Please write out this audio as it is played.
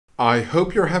I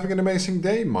hope you're having an amazing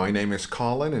day. My name is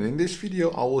Colin, and in this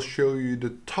video I will show you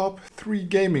the top 3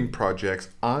 gaming projects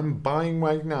I'm buying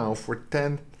right now for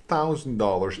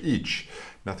 $10,000 each.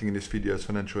 Nothing in this video is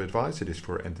financial advice, it is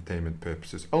for entertainment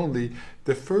purposes only.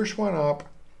 The first one up,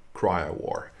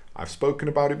 Cryowar. I've spoken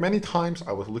about it many times.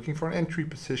 I was looking for an entry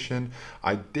position.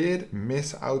 I did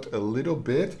miss out a little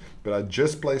bit, but I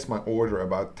just placed my order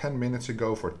about 10 minutes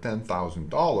ago for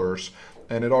 $10,000.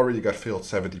 And it already got filled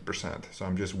 70%. So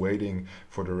I'm just waiting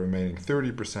for the remaining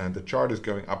 30%. The chart is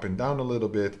going up and down a little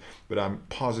bit, but I'm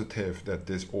positive that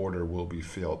this order will be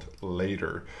filled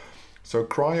later. So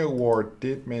Cryowar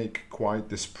did make quite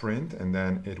the sprint and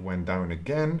then it went down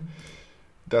again.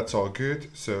 That's all good.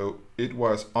 So it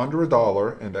was under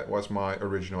 $1 and that was my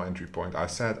original entry point. I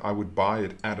said I would buy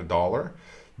it at $1.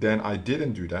 Then I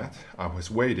didn't do that. I was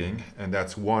waiting, and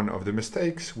that's one of the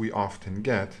mistakes we often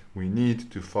get. We need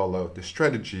to follow the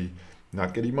strategy,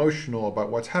 not get emotional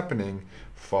about what's happening,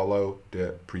 follow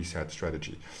the preset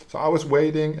strategy. So I was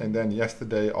waiting, and then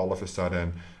yesterday, all of a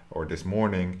sudden, or this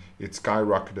morning, it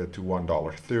skyrocketed to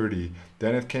 $1.30.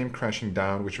 Then it came crashing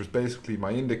down, which was basically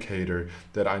my indicator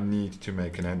that I need to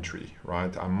make an entry,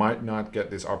 right? I might not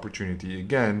get this opportunity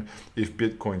again if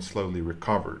Bitcoin slowly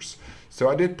recovers. So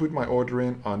I did put my order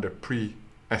in on the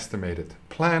pre-estimated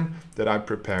plan that I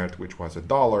prepared, which was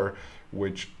 $1,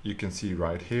 which you can see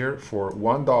right here. For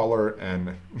 $1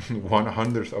 and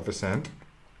 1/100th of a cent,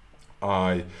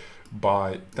 I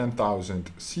buy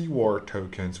 10,000 CWAR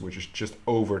tokens, which is just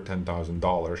over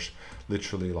 $10,000,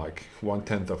 literally like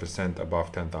 1/10 of a cent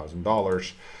above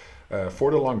 $10,000.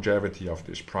 For the longevity of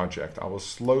this project, I will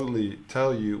slowly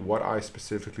tell you what I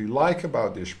specifically like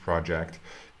about this project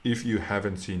if you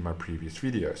haven't seen my previous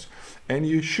videos. And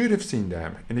you should have seen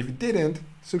them. And if you didn't,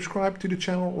 subscribe to the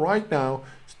channel right now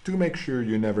to make sure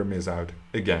you never miss out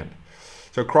again.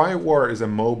 So Cryowar is a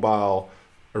mobile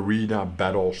arena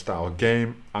battle style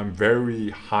game. I'm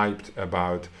very hyped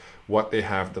about what they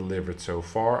have delivered so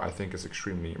far. I think it's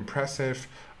extremely impressive.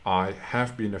 I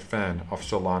have been a fan of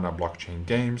Solana blockchain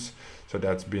games, so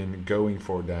that's been going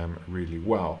for them really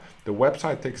well. The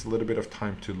website takes a little bit of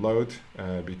time to load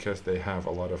because they have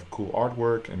a lot of cool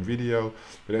artwork and video,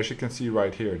 but as you can see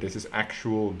right here, this is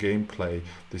actual gameplay.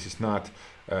 This is not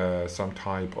some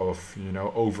type of,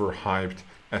 overhyped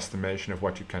estimation of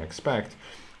what you can expect.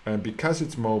 And because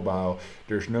it's mobile,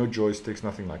 there's no joysticks,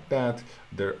 nothing like that.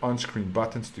 There are on-screen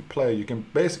buttons to play. You can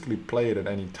basically play it at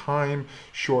any time,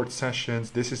 short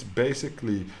sessions. This is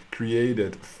basically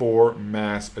created for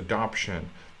mass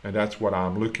adoption. And that's what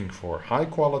I'm looking for. High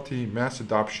quality, mass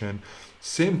adoption,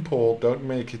 simple, don't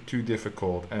make it too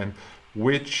difficult. And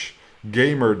which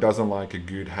gamer doesn't like a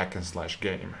good hack and slash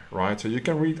game, right? So you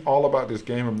can read all about this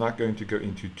game. I'm not going to go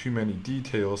into too many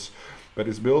details, but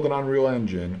it's built on Unreal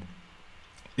Engine.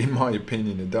 In my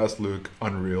opinion, it does look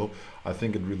unreal. I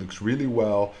think it looks really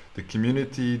well. The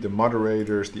community, the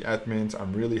moderators, the admins,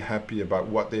 I'm really happy about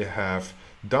what they have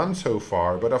done so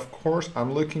far. But of course,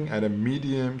 I'm looking at a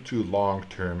medium to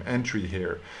long-term entry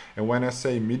here. And when I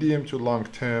say medium to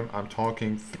long-term, I'm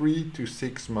talking 3 to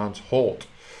 6 months hold.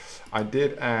 I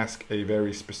did ask a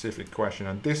very specific question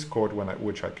on Discord,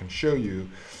 which I can show you.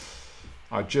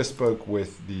 I just spoke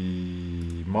with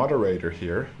the moderator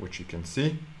here, which you can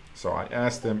see. So I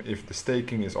asked them if the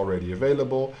staking is already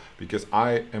available, because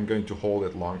I am going to hold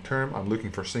it long term. I'm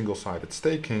looking for single-sided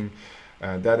staking.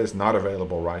 That is not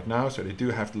available right now. So they do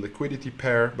have the liquidity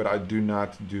pair, but I do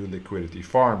not do liquidity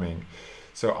farming.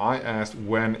 So I asked,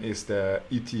 when is the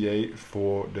ETA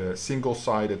for the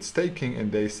single-sided staking?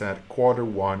 And they said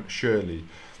Q1 surely.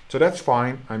 So that's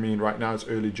fine. I mean, right now it's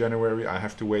early January. I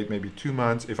have to wait maybe 2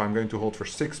 months. If I'm going to hold for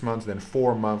 6 months, then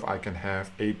 4 months I can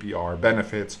have APR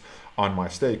benefits on my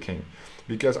staking,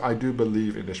 because I do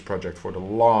believe in this project for the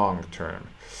long term.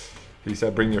 He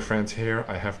said, bring your friends here.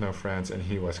 I have no friends, and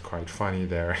he was quite funny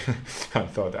there. I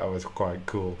thought that was quite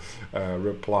cool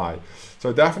reply.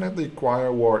 So definitely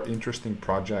Cryowar, interesting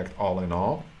project all in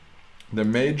all. The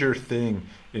major thing,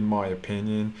 in my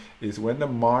opinion, is when the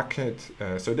market,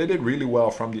 so they did really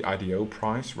well from the IDO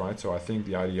price, right? So I think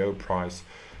the IDO price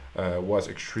was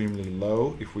extremely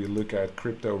low. If we look at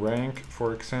crypto rank,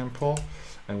 for example,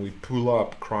 and we pull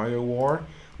up Cryowar,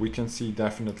 we can see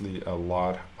definitely a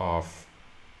lot of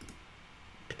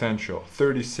potential.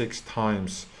 36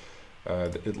 times,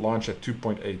 it launched at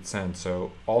 2.8 cents,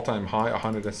 so all-time high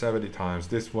 170 times.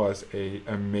 This was an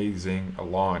amazing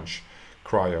launch,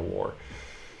 Cryowar.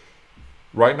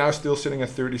 Right now still sitting at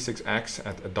 36x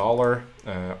at $1.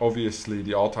 Obviously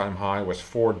the all-time high was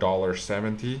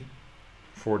 $4.70,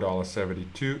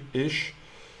 $4.72-ish.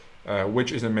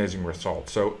 Which is an amazing result.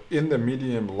 So in the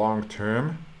medium long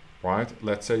term, right?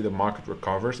 Let's say the market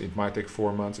recovers. It might take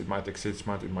 4 months, it might take 6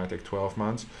 months, it might take 12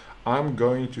 months. I'm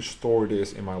going to store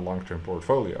this in my long-term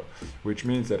portfolio, which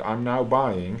means that I'm now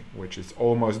buying, which is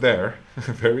almost there,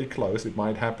 very close. It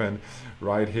might happen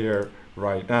right here,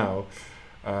 right now.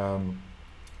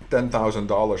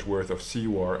 $10,000 worth of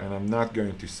CWAR, and I'm not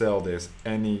going to sell this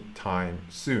anytime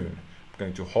soon. I'm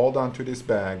going to hold on to this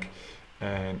bag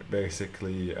and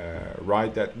basically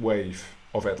ride that wave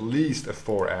of at least a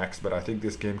 4x, but I think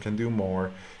this game can do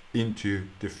more into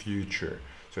the future.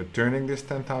 So turning this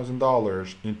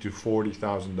 $10,000 into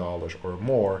 $40,000 or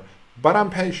more, but I'm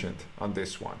patient on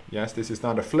this one. Yes, this is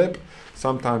not a flip.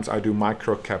 Sometimes I do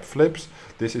micro cap flips.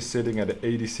 This is sitting at an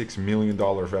 $86 million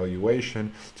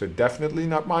valuation. So definitely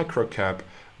not micro cap,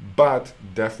 but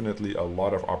definitely a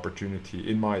lot of opportunity,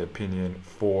 in my opinion,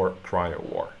 for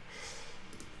Cryowar.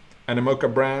 Animoca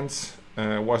Brands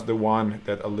was the one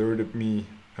that alerted me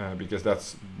because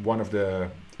that's one of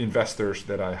the investors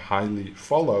that I highly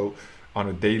follow on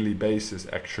a daily basis,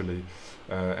 actually.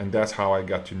 And that's how I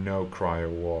got to know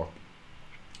Cryowar,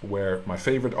 where my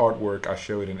favorite artwork, I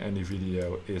show it in any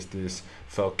video, is this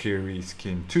Valkyrie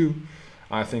skin 2.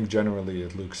 I think generally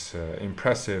it looks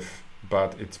impressive,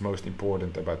 but it's most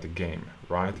important about the game,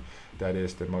 right? That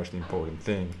is the most important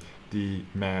thing, the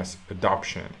mass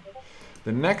adoption.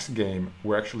 The next game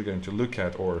we're actually going to look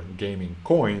at, or gaming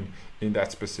coin in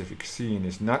that specific scene,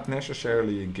 is not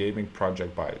necessarily a gaming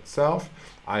project by itself.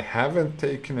 I haven't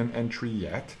taken an entry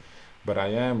yet, but I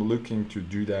am looking to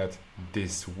do that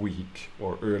this week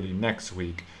or early next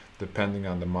week, depending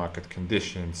on the market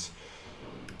conditions.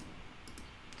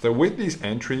 So with these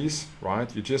entries,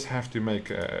 right, you just have to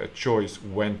make a choice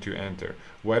when to enter.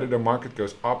 Whether the market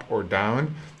goes up or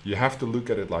down, you have to look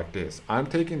at it like this. I'm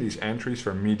taking these entries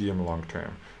for medium long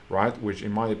term, right, which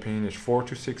in my opinion is 4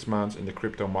 to 6 months. In the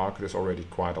crypto market is already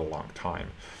quite a long time.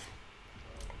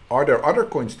 Are there other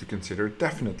coins to consider?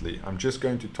 Definitely. I'm just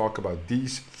going to talk about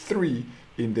these 3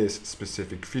 in this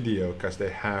specific video because they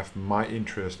have my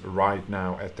interest right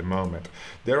now at the moment.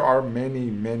 There are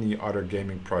many other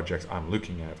gaming projects I'm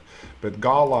looking at, but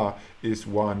Gala is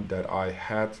one that I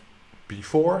had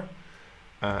before,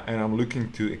 and I'm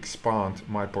looking to expand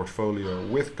my portfolio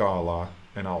with Gala,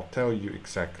 and I'll tell you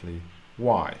exactly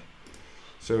why.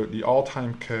 So the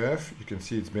all-time curve, you can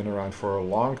see it's been around for a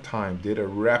long time, did a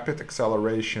rapid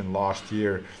acceleration last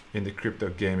year in the crypto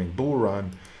gaming bull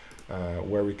run,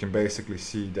 where we can basically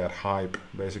see that hype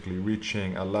basically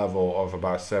reaching a level of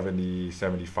about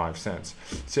 75 cents.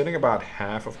 Sitting about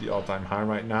half of the all-time high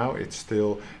right now, it's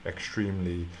still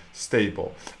extremely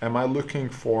stable. Am I looking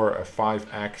for a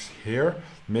 5x here?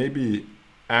 Maybe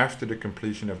after the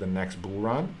completion of the next bull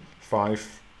run,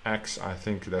 5x, I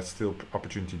think that's still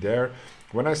opportunity there.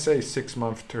 When I say 6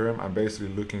 month term, I'm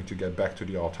basically looking to get back to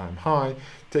the all-time high,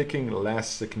 taking less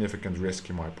significant risk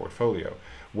in my portfolio.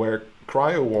 Where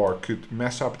Cryowar could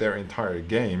mess up their entire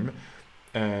game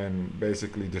and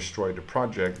basically destroy the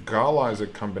project, Gala is a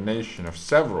combination of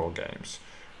several games,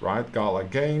 right? Gala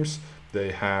Games,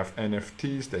 they have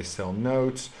NFTs, they sell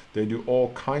notes, they do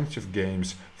all kinds of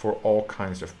games for all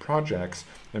kinds of projects,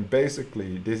 and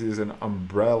basically this is an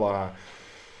umbrella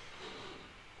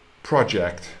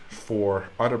project for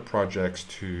other projects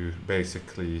to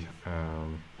basically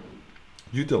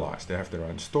utilize. They have their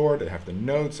own store, they have the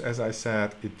notes, as I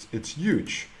said. It's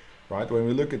huge, right? When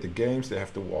we look at the games, they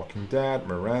have The Walking Dead,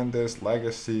 Miranda's,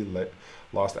 Legacy,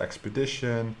 Lost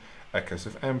Expedition, Echoes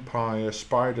of Empire,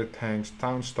 Spider Tanks,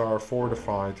 Townstar,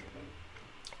 Fortified,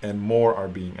 and more are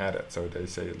being added. So they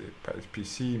say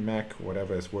PC, Mac,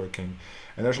 whatever is working.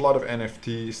 And there's a lot of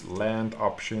NFTs, land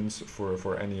options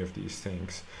for any of these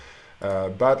things.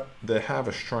 But they have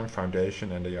a strong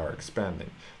foundation and they are expanding.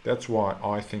 That's why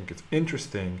I think it's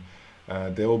interesting.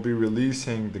 They will be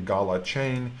releasing the Gala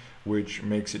chain, which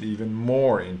makes it even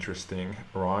more interesting,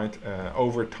 right?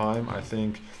 Over time, I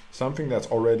think something that's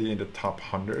already in the top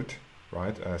 100,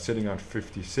 right? Sitting on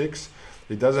 56,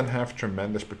 it doesn't have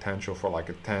tremendous potential for like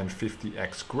a 10,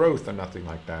 50x growth or nothing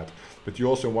like that. But you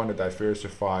also want to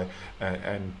diversify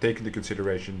and take into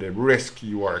consideration the risk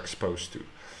you are exposed to.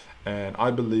 And I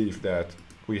believe that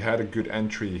we had a good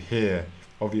entry here,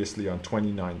 obviously on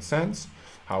 29 cents.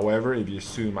 However, if you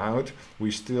zoom out,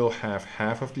 we still have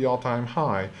half of the all-time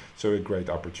high, so a great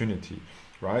opportunity,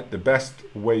 right? The best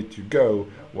way to go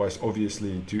was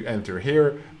obviously to enter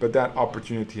here, but that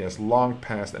opportunity has long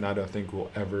passed and I don't think we'll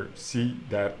ever see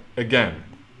that again.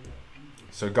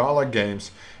 So Gala Games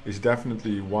is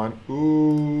definitely one.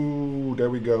 Ooh,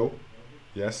 there we go.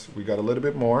 Yes, we got a little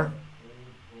bit more.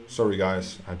 Sorry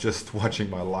guys, I'm just watching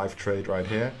my live trade right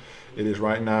here. It is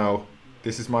right now,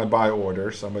 this is my buy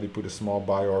order. Somebody put a small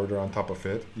buy order on top of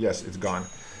it. Yes, it's gone.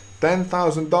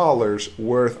 $10,000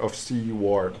 worth of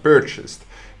CWAR purchased.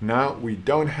 Now we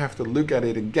don't have to look at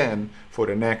it again for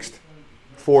the next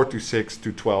 4 to 6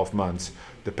 to 12 months,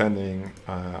 depending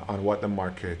on what the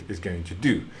market is going to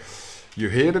do. You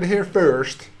heard it here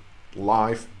first,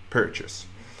 live purchase.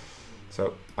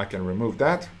 So I can remove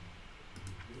that.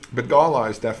 But Gala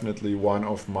is definitely one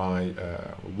of my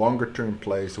longer term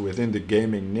plays within the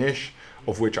gaming niche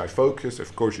of which I focus.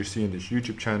 Of course, you see in this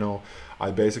YouTube channel,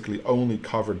 I basically only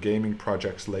cover gaming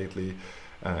projects lately.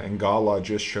 And Gala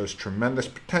just shows tremendous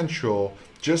potential,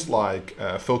 just like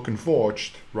Falcon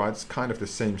Forged, right? It's kind of the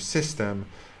same system,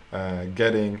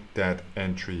 getting that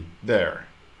entry there.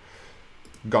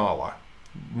 Gala.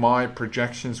 My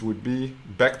projections would be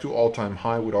back to all-time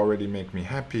high would already make me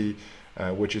happy,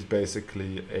 which is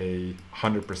basically a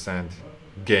 100%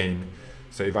 gain.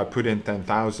 So if I put in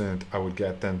 10,000, I would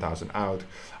get 10,000 out.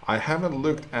 I haven't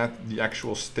looked at the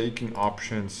actual staking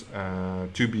options,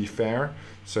 to be fair.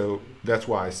 So that's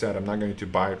why I said I'm not going to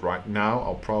buy it right now.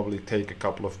 I'll probably take a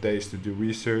couple of days to do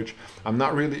research. I'm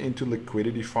not really into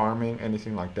liquidity farming,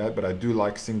 anything like that, but I do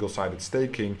like single-sided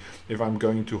staking if I'm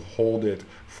going to hold it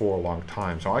for a long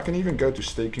time. So I can even go to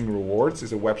Staking Rewards,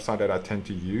 is a website that I tend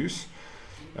to use.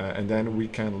 And then we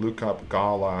can look up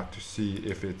Gala to see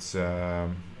if it's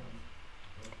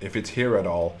here at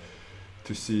all,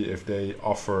 to see if they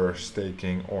offer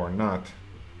staking or not,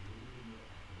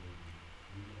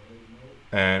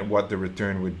 and what the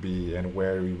return would be and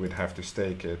where we would have to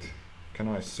stake it. Can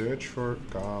I search for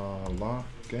Gala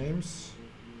games?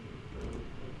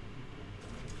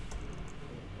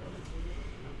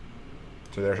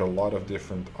 So there's a lot of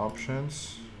different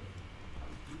options.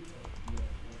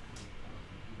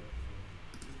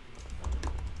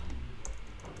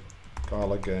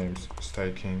 Gala games,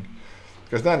 staking.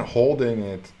 Because then holding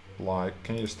it, like,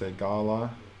 can you stake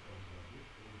Gala?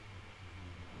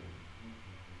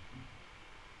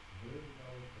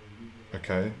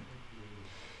 Okay.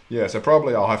 Yeah, so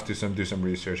probably I'll have to do some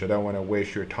research. I don't want to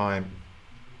waste your time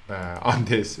on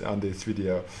this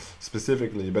video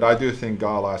specifically, but I do think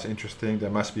Gala is interesting. There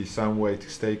must be some way to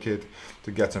stake it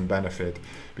to get some benefit,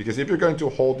 because if you're going to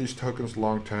hold these tokens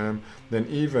long term, then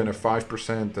even a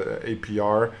 5%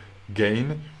 APR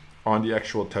gain on the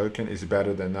actual token is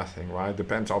better than nothing, right?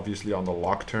 Depends obviously on the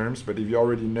lock terms, but if you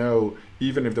already know,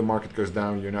 even if the market goes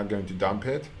down, you're not going to dump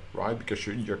it, right? Because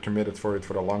you're committed for it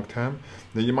for the long term,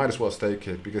 then you might as well stake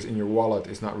it, because in your wallet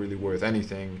it's not really worth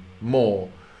anything more.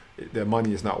 The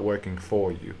money is not working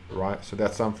for you, right? So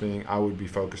that's something I would be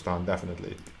focused on,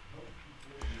 definitely.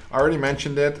 I already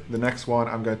mentioned it. The next one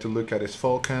I'm going to look at is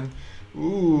Falcon.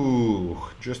 Ooh,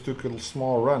 just took a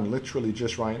small run, literally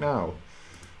just right now.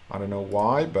 I don't know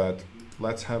why, but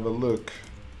let's have a look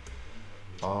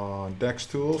on DEX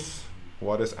tools.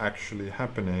 What is actually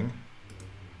happening?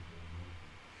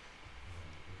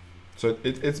 So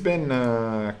it's been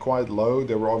quite low.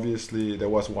 There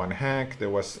was one hack. There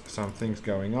was some things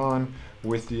going on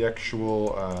with the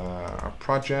actual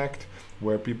project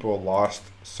where people lost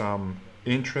some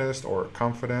interest or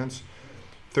confidence.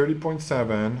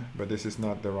 30.7, but this is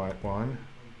not the right one.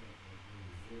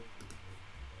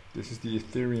 This is the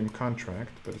Ethereum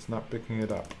contract, but it's not picking it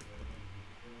up.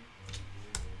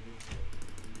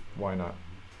 Why not?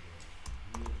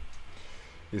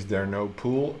 Is there no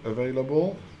pool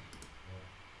available?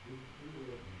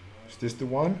 Is this the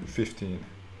one? 15.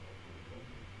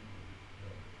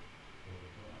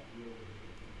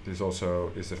 This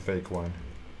also is a fake one.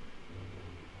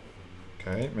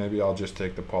 Okay, maybe I'll just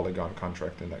take the Polygon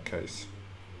contract in that case.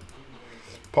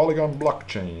 Polygon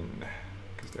blockchain.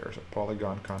 There's a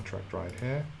Polygon contract right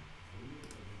here.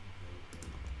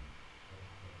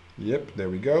 Yep, there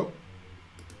we go.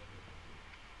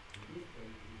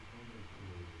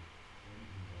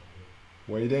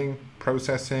 Waiting,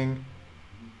 processing.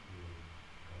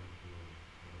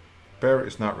 Pair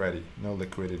is not ready, no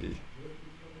liquidity.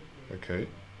 Okay.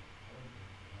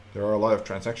 There are a lot of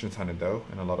transactions on it though,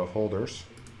 and a lot of holders.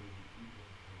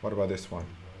 What about this one?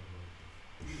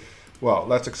 Well,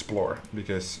 let's explore,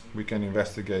 because we can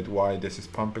investigate why this is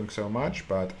pumping so much,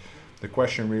 but the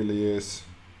question really is,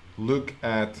 look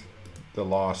at the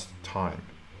last time.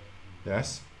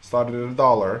 Yes, started at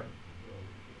 $1,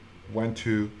 went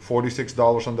to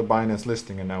 $46 on the Binance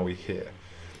listing, and now we're here.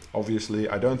 Obviously,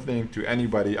 I don't think to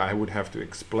anybody I would have to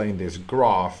explain this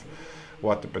graph,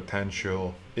 what the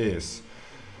potential is.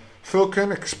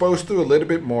 Falcon exposed to a little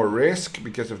bit more risk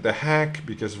because of the hack,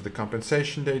 because of the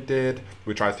compensation they did,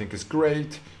 which I think is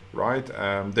great, right?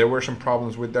 There were some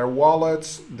problems with their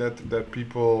wallets that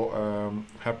people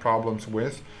had problems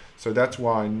with. So that's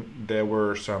why there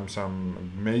were some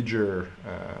major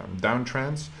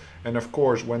downtrends. And of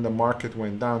course, when the market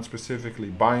went down,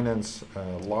 specifically Binance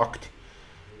locked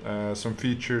some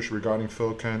features regarding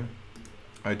Vulcan.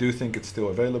 I do think it's still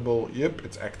available. Yep,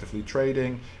 it's actively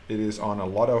trading. It is on a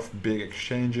lot of big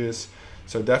exchanges.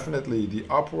 So definitely the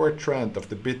upward trend of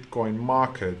the Bitcoin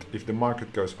market, if the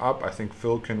market goes up, I think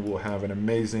Vulcan will have an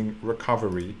amazing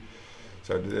recovery.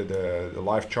 So the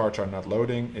live charts are not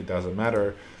loading, it doesn't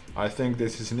matter. I think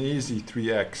this is an easy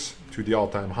 3x to the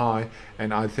all-time high,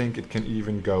 and I think it can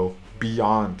even go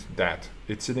beyond that.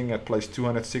 It's sitting at place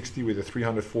 260 with a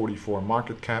 344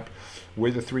 market cap.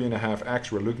 With a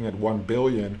 3.5x, we're looking at 1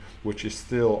 billion, which is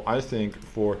still, I think,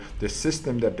 for the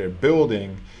system that they're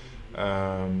building,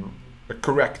 a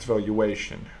correct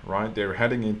valuation, right? They're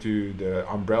heading into the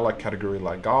umbrella category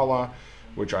like Gala,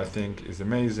 which I think is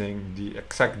amazing. The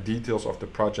exact details of the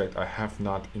project I have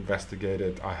not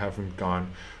investigated. I haven't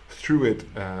gone through it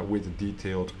with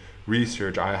detailed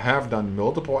research. I have done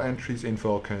multiple entries in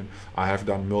Vulcan. I have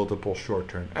done multiple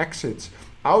short-term exits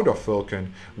out of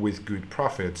Vulcan with good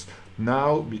profits.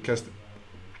 Now, because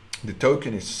the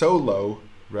token is so low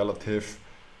relative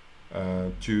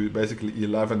to basically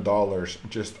 $11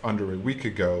 just under a week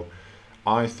ago,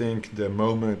 I think the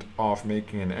moment of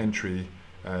making an entry,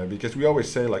 because we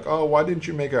always say like, oh, why didn't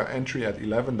you make an entry at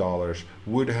 $11?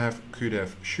 Would have, could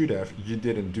have, should have. You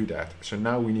didn't do that. So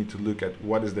now we need to look at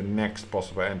what is the next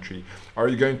possible entry. Are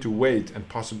you going to wait and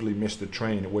possibly miss the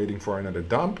train waiting for another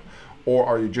dump? Or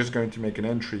are you just going to make an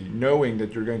entry knowing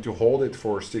that you're going to hold it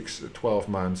for 6-12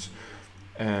 months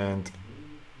and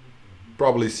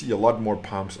probably see a lot more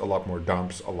pumps, a lot more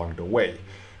dumps along the way,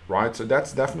 right? So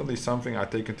that's definitely something I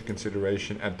take into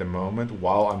consideration at the moment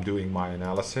while I'm doing my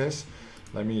analysis.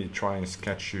 Let me try and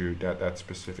sketch you that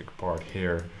specific part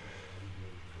here.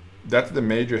 That's the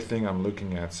major thing I'm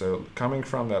looking at. So coming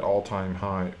from that all-time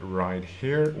high right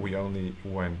here, we only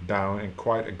went down, and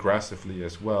quite aggressively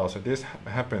as well. So this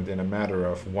happened in a matter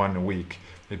of 1 week.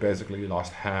 It basically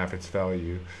lost half its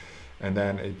value. And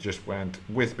then it just went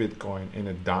with Bitcoin in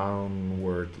a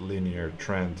downward linear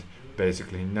trend,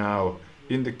 basically now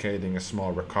indicating a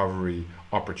small recovery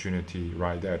opportunity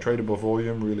right there. Tradable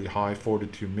volume really high,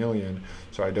 42 million.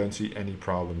 So I don't see any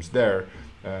problems there.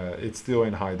 It's still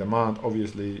in high demand,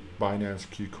 obviously. Binance,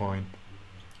 KuCoin.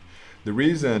 The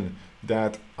reason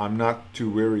that I'm not too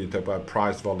worried about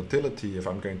price volatility if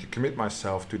I'm going to commit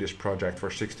myself to this project for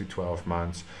 6 to 12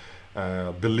 months,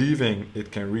 believing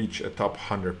it can reach a top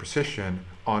 100 position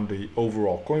on the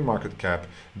overall CoinMarketCap,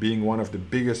 being one of the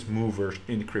biggest movers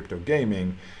in crypto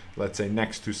gaming, let's say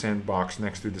next to Sandbox,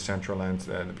 next to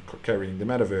Decentraland, carrying the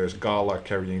metaverse, Gala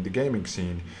carrying the gaming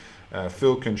scene.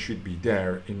 Vulcan should be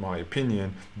there, in my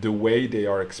opinion, the way they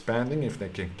are expanding, if they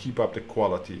can keep up the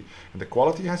quality. And the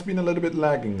quality has been a little bit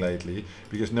lagging lately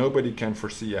because nobody can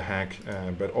foresee a hack,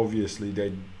 but obviously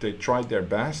they tried their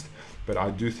best. But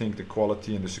I do think the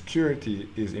quality and the security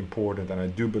is important, and I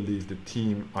do believe the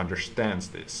team understands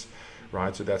this,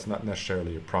 right? So that's not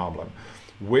necessarily a problem.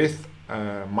 With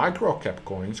micro cap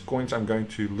coins I'm going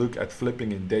to look at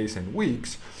flipping in days and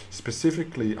weeks.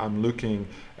 Specifically, I'm looking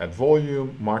at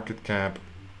volume, market cap,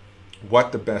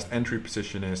 what the best entry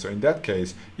position is. So in that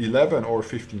case, $11 or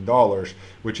 $15,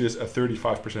 which is a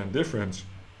 35% difference,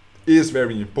 is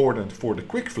very important for the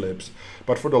quick flips,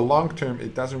 but for the long term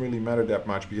it doesn't really matter that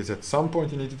much, because at some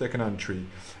point you need to take an entry,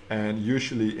 and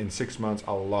usually in 6 months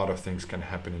a lot of things can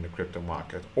happen in the crypto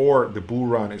market, or the bull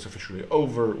run is officially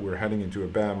over, we're heading into a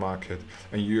bear market,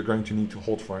 and you're going to need to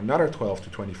hold for another 12 to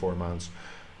 24 months,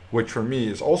 which for me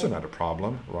is also not a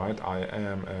problem, right? I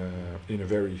am in a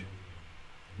very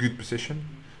good position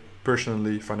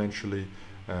personally, financially,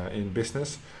 in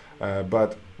business.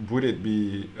 But would it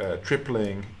be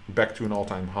tripling back to an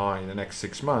all-time high in the next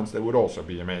 6 months? That would also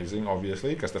be amazing,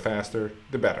 obviously, because the faster,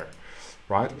 the better,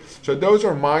 right? So those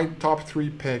are my top 3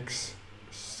 picks.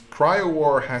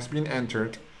 Cryowar has been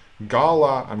entered.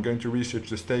 Gala, I'm going to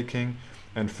research the staking.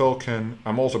 And Vulcan,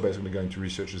 I'm also basically going to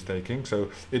research the staking.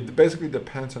 So it basically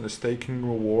depends on the staking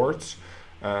rewards.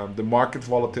 The market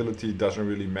volatility doesn't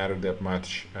really matter that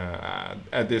much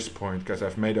at this point, because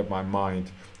I've made up my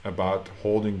mind about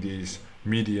holding these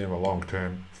medium or long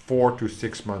term, 4 to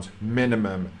 6 months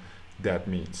minimum, that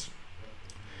means.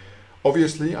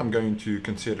 Obviously, I'm going to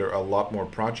consider a lot more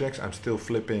projects. I'm still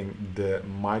flipping the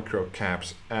micro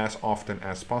caps as often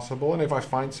as possible. And if I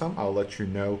find some, I'll let you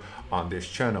know on this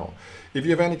channel. If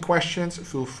you have any questions,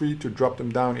 feel free to drop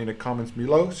them down in the comments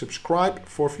below. Subscribe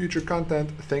for future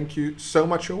content. Thank you so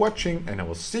much for watching, and I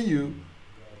will see you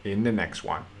in the next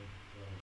one.